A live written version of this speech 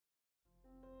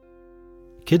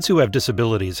Kids who have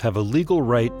disabilities have a legal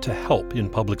right to help in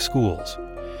public schools.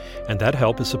 And that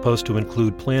help is supposed to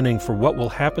include planning for what will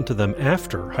happen to them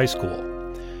after high school.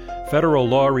 Federal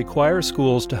law requires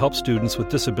schools to help students with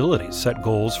disabilities set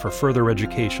goals for further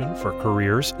education, for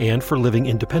careers, and for living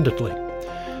independently.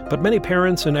 But many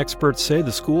parents and experts say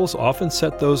the schools often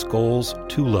set those goals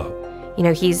too low.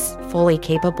 He's fully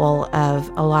capable of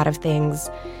a lot of things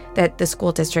that the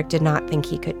school district did not think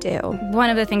he could do. One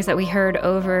of the things that we heard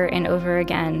over and over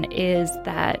again is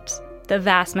that the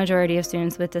vast majority of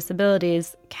students with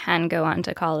disabilities can go on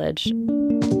to college.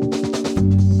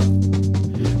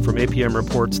 From APM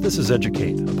Reports, this is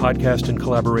Educate, a podcast in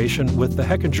collaboration with the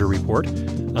Hechinger Report.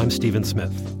 I'm Stephen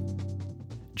Smith.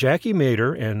 Jackie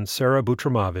Mader and Sarah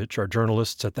Butramovich are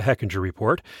journalists at the Hechinger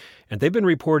Report, and they've been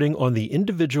reporting on the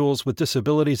Individuals with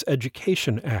Disabilities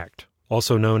Education Act,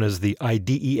 also known as the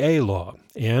IDEA law,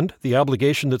 and the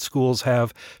obligation that schools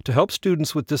have to help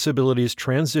students with disabilities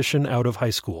transition out of high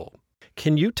school.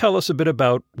 Can you tell us a bit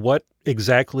about what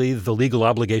exactly the legal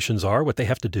obligations are, what they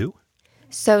have to do?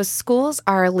 So schools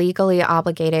are legally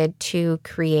obligated to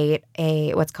create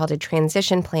what's called a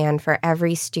transition plan for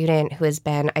every student who has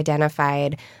been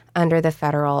identified under the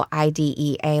federal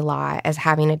IDEA law as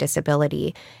having a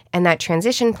disability. And that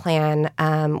transition plan,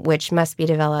 which must be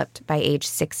developed by age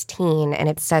 16, and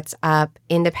it sets up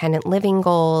independent living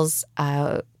goals,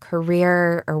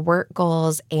 career or work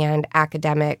goals, and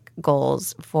academic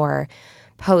goals for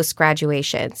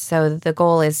post-graduation. So the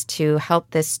goal is to help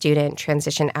this student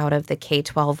transition out of the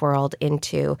K-12 world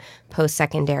into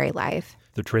post-secondary life.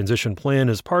 The transition plan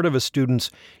is part of a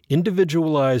student's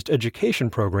Individualized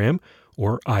Education Program,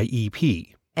 or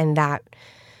IEP. And that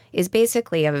is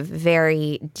basically a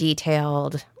very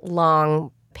detailed, long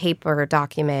paper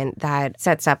document that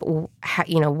sets up,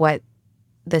 what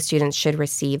the students should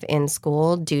receive in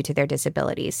school due to their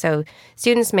disability. So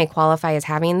students may qualify as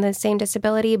having the same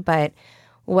disability, but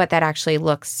what that actually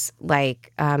looks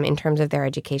like in terms of their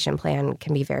education plan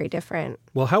can be very different.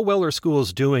 Well, how well are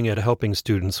schools doing at helping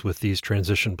students with these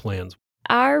transition plans?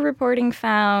 Our reporting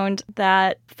found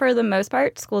that, for the most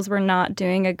part, schools were not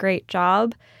doing a great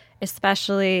job, they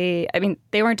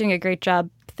weren't doing a great job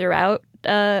throughout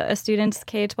a student's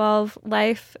K-12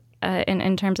 life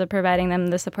in terms of providing them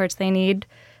the supports they need.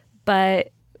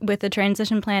 But with the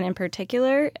transition plan in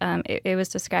particular, it was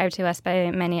described to us by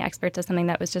many experts as something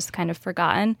that was just kind of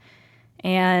forgotten.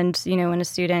 And, when a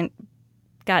student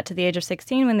got to the age of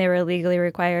 16, when they were legally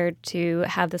required to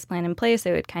have this plan in place,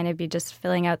 it would kind of be just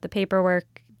filling out the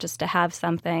paperwork just to have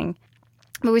something.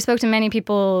 But we spoke to many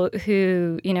people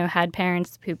who, had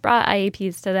parents who brought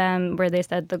IEPs to them where they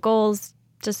said the goals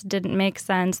just didn't make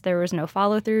sense. There was no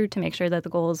follow-through to make sure that the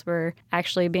goals were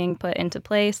actually being put into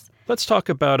place. Let's talk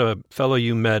about a fellow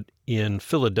you met in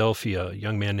Philadelphia, a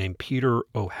young man named Peter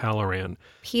O'Halloran.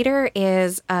 Peter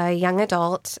is a young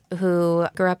adult who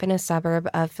grew up in a suburb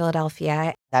of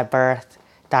Philadelphia. At birth,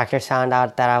 doctors found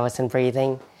out that I wasn't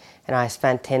breathing, and I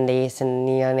spent 10 days in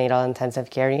the neonatal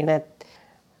intensive care unit.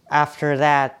 After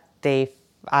that,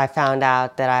 I found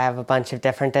out that I have a bunch of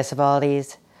different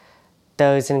disabilities.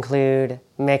 Those include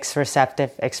mixed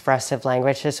receptive expressive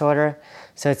language disorder.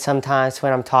 So it's sometimes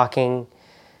when I'm talking,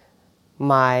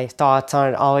 my thoughts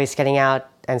aren't always getting out,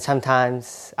 and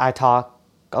sometimes I talk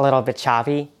a little bit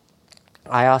choppy.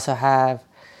 I also have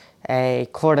a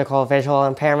cortical visual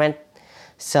impairment,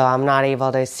 so I'm not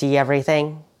able to see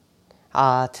everything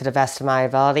to the best of my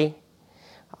ability.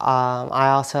 I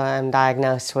also am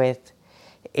diagnosed with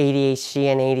ADHD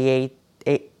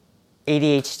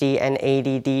and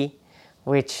ADD,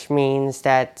 which means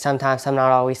that sometimes I'm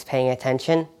not always paying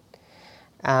attention.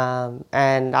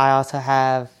 And I also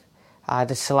have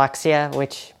dyslexia,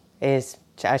 which is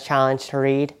a challenge to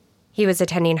read. He was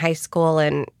attending high school,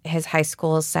 and his high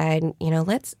school said,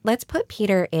 let's put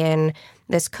Peter in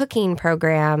this cooking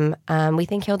program. We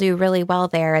think he'll do really well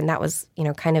there. And that was,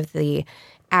 kind of the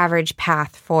average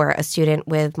path for a student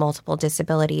with multiple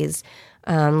disabilities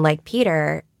like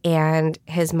Peter. And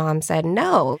his mom said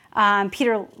no.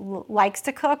 Peter likes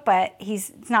to cook, but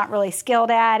he's not really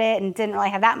skilled at it and didn't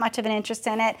really have that much of an interest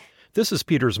in it. This is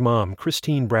Peter's mom,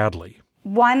 Christine Bradley.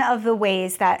 One of the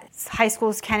ways that high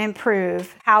schools can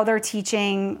improve how they're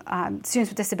teaching students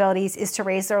with disabilities is to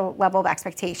raise their level of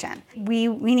expectation. We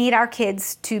need our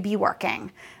kids to be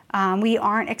working. We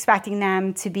aren't expecting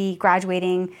them to be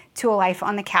graduating to a life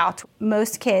on the couch.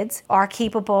 Most kids are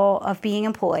capable of being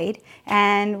employed,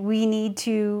 and we need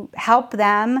to help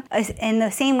them in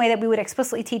the same way that we would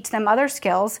explicitly teach them other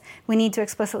skills. We need to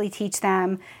explicitly teach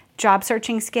them job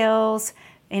searching skills,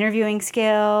 interviewing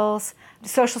skills,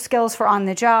 social skills for on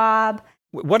the job.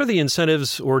 What are the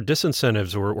incentives or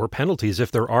disincentives or penalties,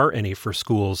 if there are any, for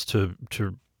schools to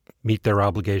meet their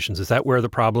obligations? Is that where the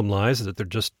problem lies? Is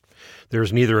that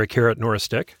there's neither a carrot nor a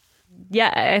stick?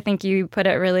 Yeah, I think you put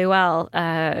it really well.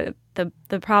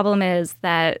 The problem is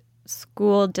that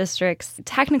school districts,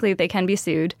 technically they can be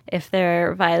sued if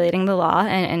they're violating the law,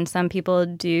 and some people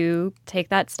do take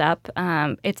that step.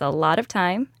 It's a lot of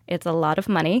time. It's a lot of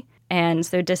money. And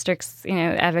so districts,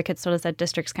 advocates told us that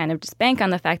districts kind of just bank on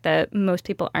the fact that most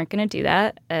people aren't going to do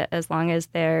that as long as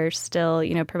they're still,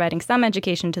 providing some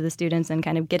education to the students and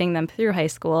kind of getting them through high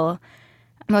school.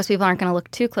 Most people aren't going to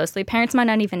look too closely. Parents might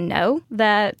not even know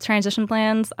that transition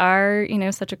plans are,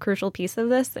 such a crucial piece of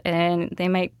this, and they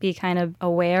might be kind of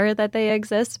aware that they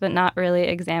exist, but not really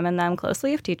examine them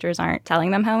closely if teachers aren't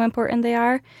telling them how important they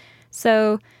are.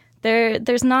 So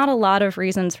there's not a lot of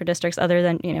reasons for districts other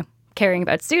than, caring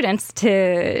about students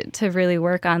to really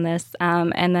work on this.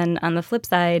 And then on the flip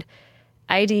side,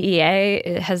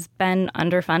 IDEA has been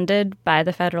underfunded by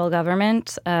the federal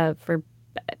government for,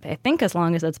 I think, as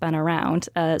long as it's been around.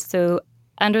 So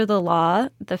under the law,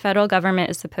 the federal government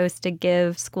is supposed to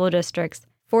give school districts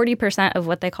 40% of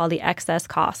what they call the excess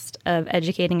cost of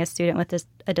educating a student with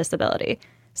a disability.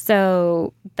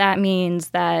 So that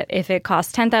means that if it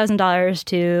costs $10,000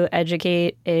 to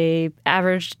educate a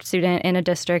average student in a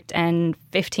district and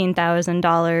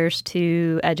 $15,000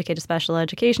 to educate a special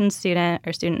education student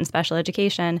or student in special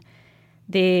education,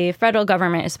 the federal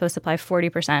government is supposed to apply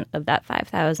 40% of that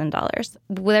 $5,000.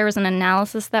 There was an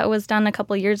analysis that was done a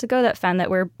couple of years ago that found that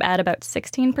we're at about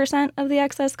 16% of the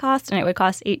excess cost, and it would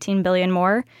cost $18 billion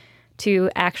more to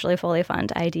actually fully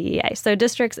fund IDEA. So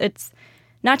districts, it's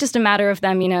not just a matter of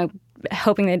them,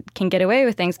 hoping they can get away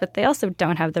with things, but they also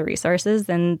don't have the resources,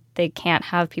 and they can't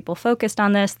have people focused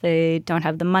on this. They don't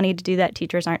have the money to do that.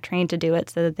 Teachers aren't trained to do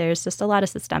it. So there's just a lot of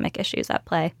systemic issues at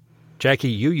play. Jackie,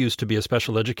 you used to be a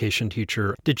special education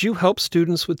teacher. Did you help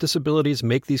students with disabilities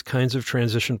make these kinds of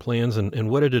transition plans, and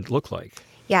what did it look like?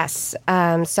 Yes.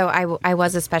 So I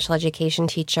was a special education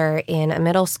teacher in a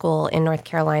middle school in North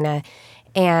Carolina.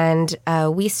 And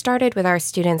we started with our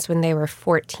students when they were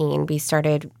 14. We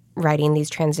started writing these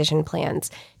transition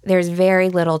plans. There's very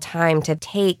little time to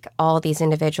take all these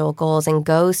individual goals and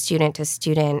go student to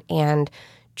student and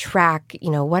track,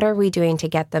 what are we doing to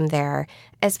get them there?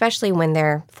 Especially when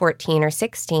they're 14 or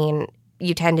 16,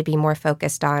 you tend to be more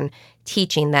focused on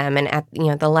teaching them and at,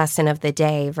 the lesson of the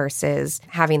day versus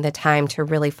having the time to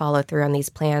really follow through on these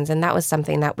plans. And that was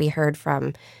something that we heard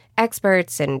from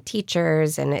experts and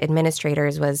teachers and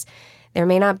administrators was there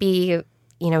may not be,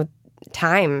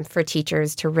 time for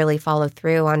teachers to really follow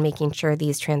through on making sure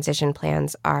these transition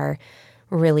plans are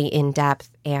really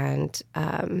in-depth and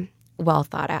well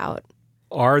thought out.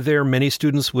 Are there many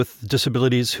students with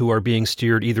disabilities who are being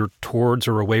steered either towards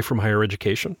or away from higher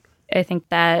education? I think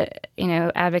that,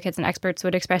 advocates and experts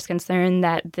would express concern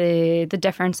that the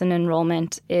difference in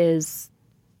enrollment is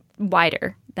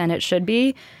wider than it should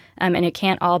be. And it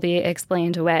can't all be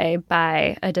explained away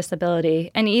by a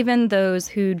disability. And even those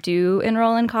who do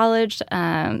enroll in college,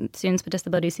 students with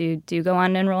disabilities who do go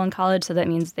on to enroll in college, so that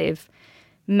means they've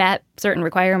met certain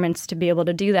requirements to be able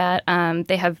to do that,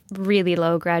 they have really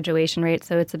low graduation rates.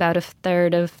 So it's about a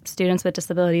third of students with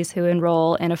disabilities who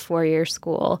enroll in a 4-year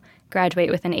school graduate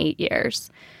within 8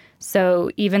 years. So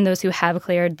even those who have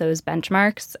cleared those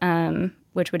benchmarks,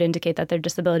 which would indicate that their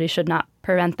disability should not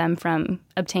prevent them from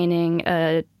obtaining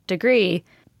a degree,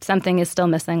 something is still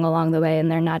missing along the way, and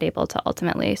they're not able to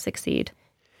ultimately succeed.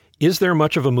 Is there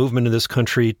much of a movement in this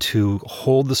country to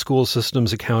hold the school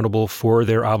systems accountable for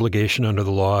their obligation under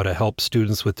the law to help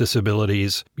students with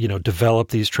disabilities, develop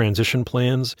these transition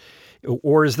plans?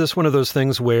 Or is this one of those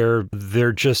things where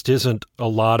there just isn't a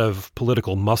lot of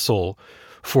political muscle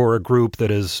for a group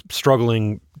that is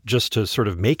struggling just to sort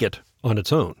of make it on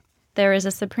its own? There was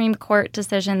a Supreme Court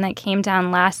decision that came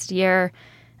down last year.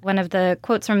 One of the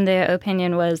quotes from the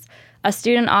opinion was, "A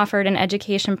student offered an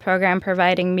education program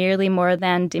providing merely more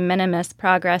than de minimis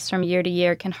progress from year to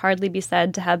year can hardly be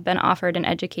said to have been offered an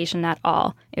education at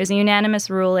all." It was a unanimous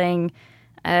ruling,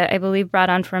 I believe brought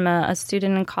on from a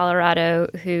student in Colorado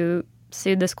who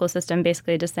sued the school system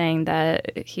basically just saying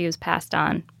that he was passed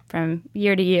on from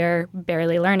year to year,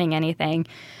 barely learning anything.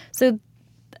 So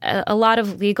a lot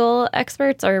of legal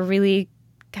experts are really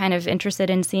kind of interested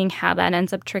in seeing how that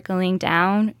ends up trickling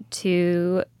down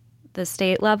to the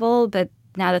state level. But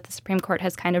now that the Supreme Court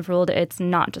has kind of ruled it's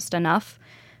not just enough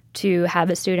to have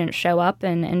a student show up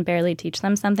and barely teach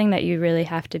them something, that you really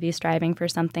have to be striving for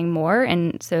something more.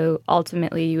 And so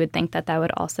ultimately you would think that that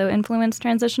would also influence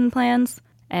transition plans.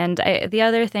 And the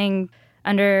other thing,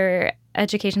 under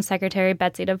Education Secretary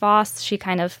Betsy DeVos, she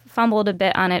kind of fumbled a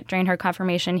bit on it during her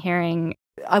confirmation hearing.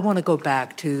 I want to go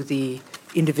back to the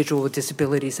Individual with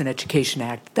Disabilities in Education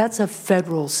Act. That's a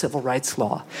federal civil rights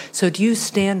law. So do you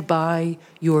stand by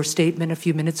your statement a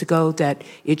few minutes ago that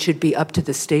it should be up to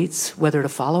the states whether to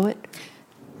follow it?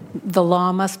 The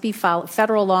law must be followed.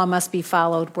 Federal law must be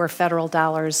followed where federal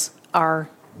dollars are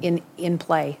in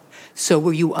play. So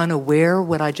were you unaware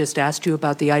when I just asked you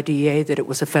about the IDEA that it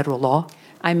was a federal law?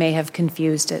 I may have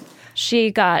confused it.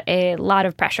 She got a lot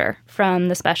of pressure from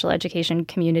the special education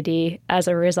community as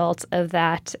a result of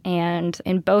that. And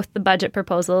in both the budget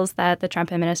proposals that the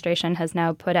Trump administration has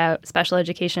now put out, special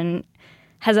education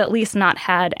has at least not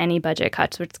had any budget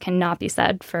cuts, which cannot be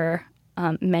said for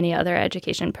many other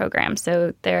education programs.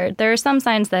 So there are some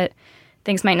signs that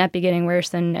things might not be getting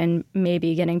worse and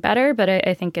maybe getting better, but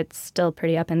I think it's still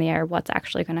pretty up in the air what's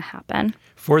actually going to happen.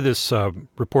 For this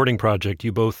reporting project,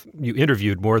 you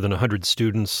interviewed more than 100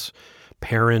 students,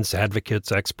 parents,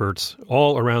 advocates, experts,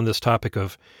 all around this topic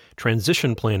of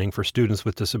transition planning for students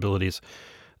with disabilities.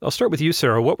 I'll start with you,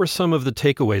 Sarah. What were some of the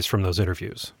takeaways from those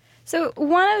interviews? So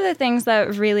one of the things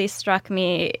that really struck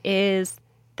me is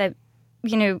that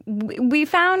we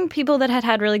found people that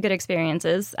had really good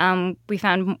experiences. We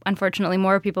found, unfortunately,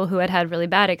 more people who had really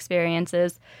bad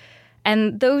experiences.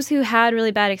 And those who had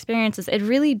really bad experiences, it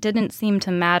really didn't seem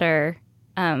to matter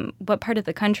what part of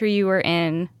the country you were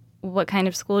in, what kind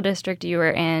of school district you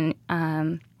were in.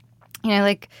 I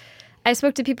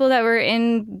spoke to people that were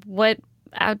in what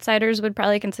outsiders would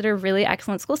probably consider really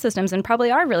excellent school systems, and probably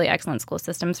are really excellent school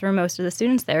systems for most of the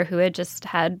students there, who had just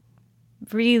had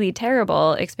really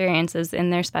terrible experiences in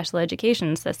their special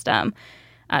education system.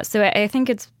 So I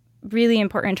think it's really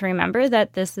important to remember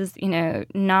that this is,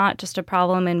 not just a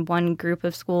problem in one group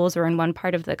of schools or in one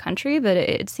part of the country, but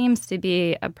it seems to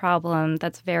be a problem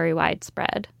that's very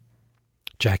widespread.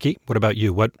 Jackie, what about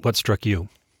you? What struck you?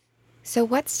 So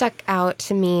what stuck out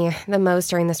to me the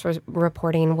most during this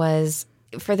reporting was,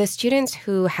 for the students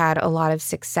who had a lot of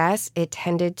success, it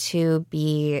tended to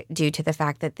be due to the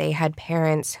fact that they had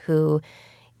parents who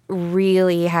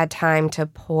really had time to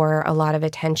pour a lot of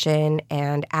attention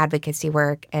and advocacy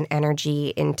work and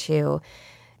energy into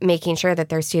making sure that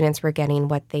their students were getting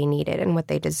what they needed and what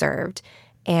they deserved.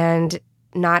 And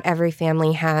not every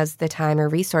family has the time or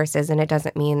resources, and it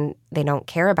doesn't mean they don't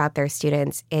care about their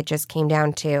students. It just came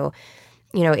down to,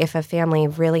 if a family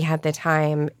really had the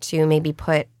time to maybe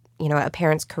put a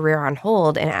parent's career on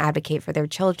hold and advocate for their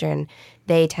children,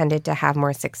 they tended to have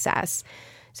more success.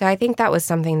 So I think that was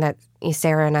something that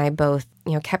Sarah and I both,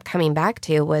 kept coming back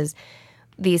to, was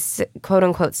these quote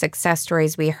unquote success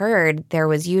stories we heard. There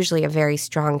was usually a very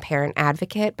strong parent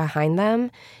advocate behind them.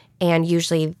 And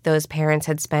usually those parents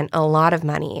had spent a lot of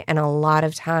money and a lot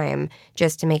of time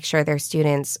just to make sure their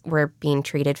students were being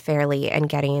treated fairly and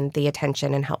getting the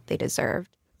attention and help they deserved.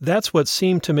 That's what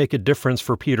seemed to make a difference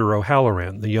for Peter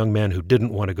O'Halloran, the young man who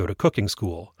didn't want to go to cooking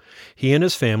school. He and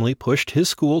his family pushed his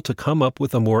school to come up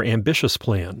with a more ambitious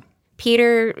plan.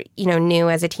 Peter, knew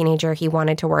as a teenager he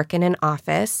wanted to work in an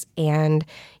office, and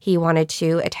he wanted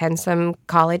to attend some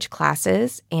college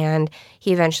classes, and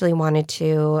he eventually wanted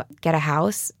to get a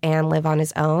house and live on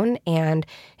his own. And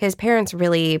his parents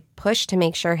really pushed to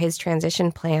make sure his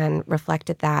transition plan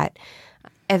reflected that.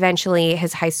 Eventually,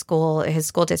 his school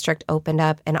district opened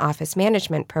up an office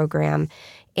management program,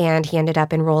 and he ended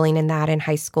up enrolling in that in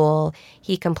high school.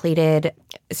 He completed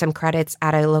some credits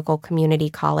at a local community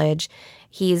college.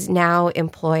 He's now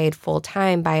employed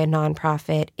full-time by a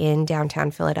nonprofit in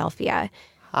downtown Philadelphia.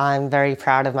 I'm very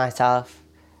proud of myself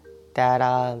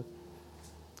that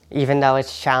even though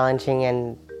it's challenging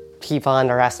and people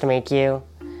underestimate you,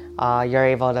 you're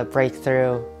able to break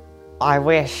through. I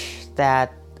wish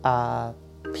that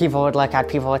people would look at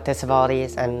people with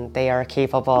disabilities and they are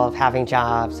capable of having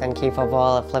jobs and capable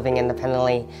of living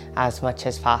independently as much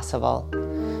as possible.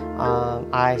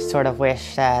 I sort of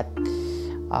wish that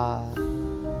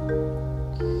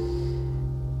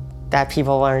that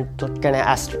people weren't going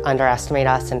to underestimate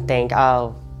us and think,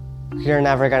 oh, you're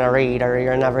never going to read or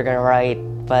you're never going to write,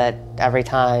 but every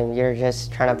time you're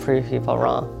just trying to prove people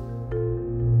wrong.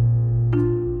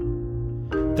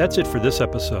 That's it for this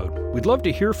episode. We'd love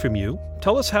to hear from you.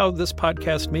 Tell us how this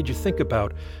podcast made you think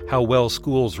about how well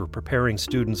schools are preparing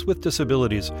students with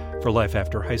disabilities for life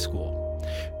after high school.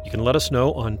 You can let us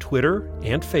know on Twitter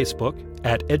and Facebook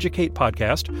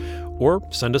 @EducatePodcast, or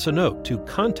send us a note to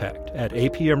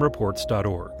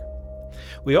contact@apmreports.org.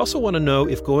 We also want to know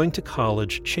if going to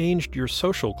college changed your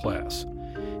social class.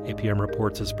 APM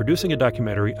Reports is producing a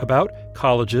documentary about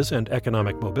colleges and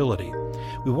economic mobility.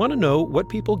 We want to know what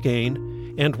people gain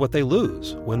and what they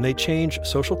lose when they change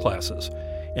social classes,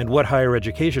 and what higher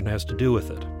education has to do with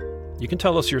it. You can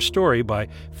tell us your story by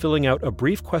filling out a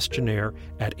brief questionnaire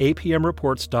at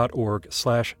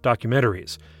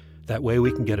apmreports.org/documentaries. That way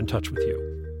we can get in touch with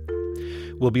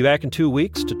you. We'll be back in 2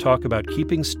 weeks to talk about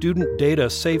keeping student data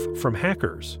safe from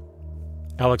hackers.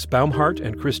 Alex Baumhart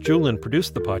and Chris Julin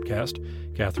produced the podcast.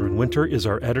 Catherine Winter is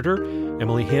our editor.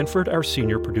 Emily Hanford, our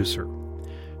senior producer.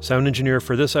 Sound engineer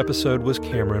for this episode was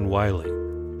Cameron Wiley.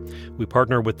 We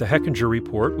partner with the Hechinger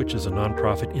Report, which is a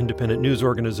nonprofit independent news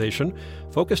organization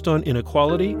focused on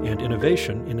inequality and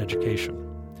innovation in education.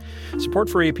 Support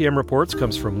for APM Reports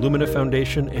comes from Lumina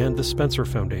Foundation and the Spencer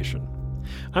Foundation.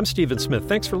 I'm Stephen Smith.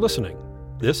 Thanks for listening.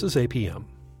 This is APM.